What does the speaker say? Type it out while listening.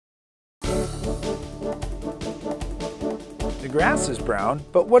grass is brown,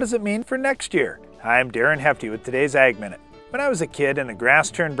 but what does it mean for next year? Hi, I'm Darren Hefty with today's Ag Minute. When I was a kid and the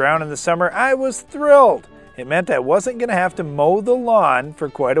grass turned brown in the summer, I was thrilled. It meant I wasn't going to have to mow the lawn for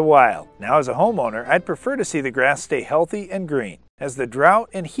quite a while. Now as a homeowner, I'd prefer to see the grass stay healthy and green. As the drought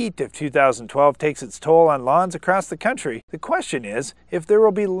and heat of 2012 takes its toll on lawns across the country, the question is if there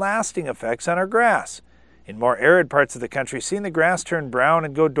will be lasting effects on our grass. In more arid parts of the country, seeing the grass turn brown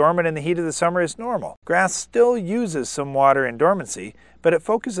and go dormant in the heat of the summer is normal. Grass still uses some water in dormancy, but it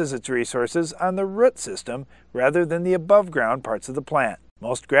focuses its resources on the root system rather than the above-ground parts of the plant.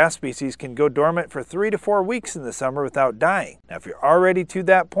 Most grass species can go dormant for 3 to 4 weeks in the summer without dying. Now, if you're already to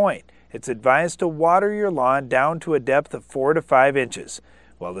that point, it's advised to water your lawn down to a depth of 4 to 5 inches.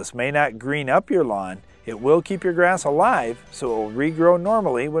 While this may not green up your lawn, it will keep your grass alive, so it will regrow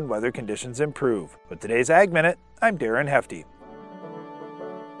normally when weather conditions improve. With today's Ag Minute, I'm Darren Hefty.